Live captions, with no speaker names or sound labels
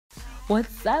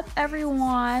What's up,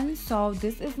 everyone? So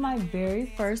this is my very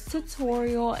first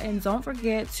tutorial, and don't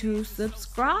forget to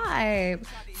subscribe.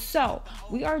 So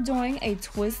we are doing a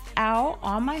twist out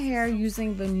on my hair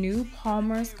using the new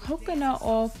Palmer's Coconut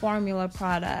Oil Formula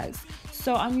products.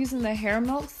 So I'm using the Hair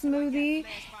Milk Smoothie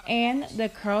and the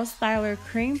Curl Styler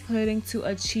Cream Pudding to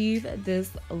achieve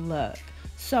this look.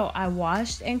 So I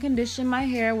washed and conditioned my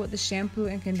hair with the shampoo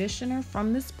and conditioner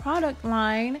from this product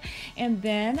line, and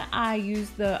then I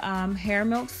used the Hair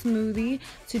Milk Smoothie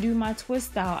to do my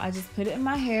twist out. I just put it in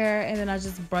my hair and then I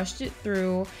just brushed it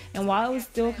through, and while it was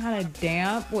still kind of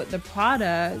damp with the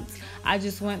product, I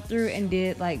just went through and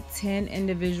did like 10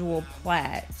 individual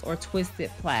plaits or twisted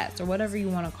plaits or whatever you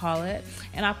want to call it,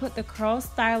 and I put the Curl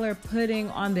Styler Pudding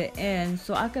on the end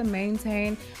so I could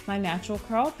maintain my natural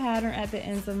curl pattern at the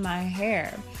ends of my hair.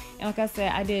 And like I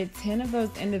said, I did 10 of those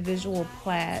individual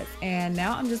plaits, and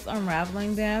now I'm just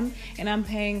unraveling them, and I'm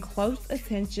paying close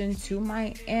attention to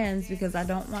my ends because I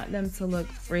don't want them to look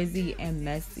frizzy and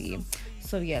messy.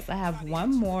 So yes, I have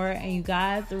one more, and you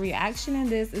guys, the reaction in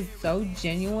this is so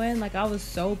genuine. Like, I was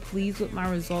so pleased with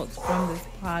my results from this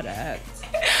product.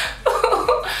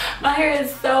 My hair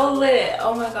is so lit.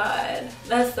 Oh my god,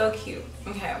 that's so cute.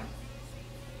 Okay,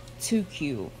 too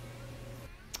cute.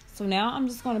 So now I'm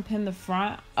just going to pin the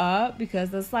front up because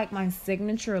that's like my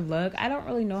signature look. I don't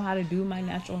really know how to do my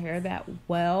natural hair that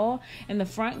well, and the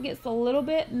front gets a little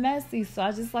bit messy, so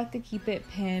I just like to keep it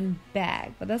pinned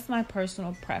back, but that's my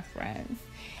personal preference.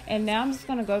 And now I'm just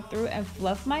going to go through and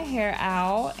fluff my hair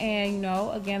out, and you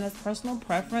know, again, that's personal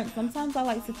preference. Sometimes I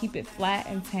like to keep it flat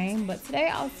and tame, but today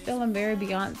I was feeling very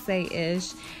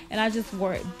Beyonce-ish and I just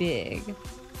wore it big.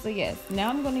 So yes,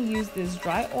 now I'm going to use this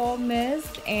dry oil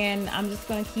mist, and I'm just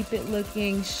going to keep it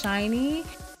looking shiny.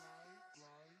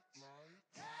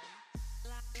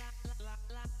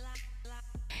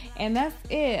 And that's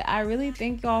it. I really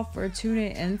thank y'all for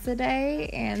tuning in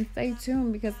today, and stay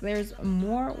tuned because there's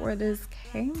more where this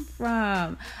came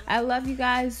from. I love you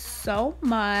guys so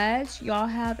much. Y'all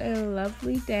have a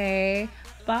lovely day.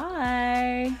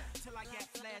 Bye.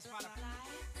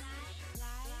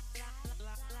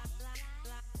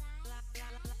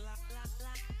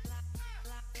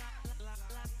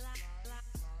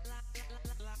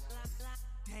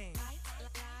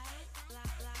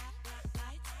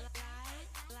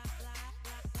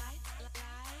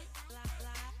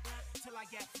 Till I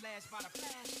get flashed by the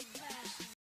flash.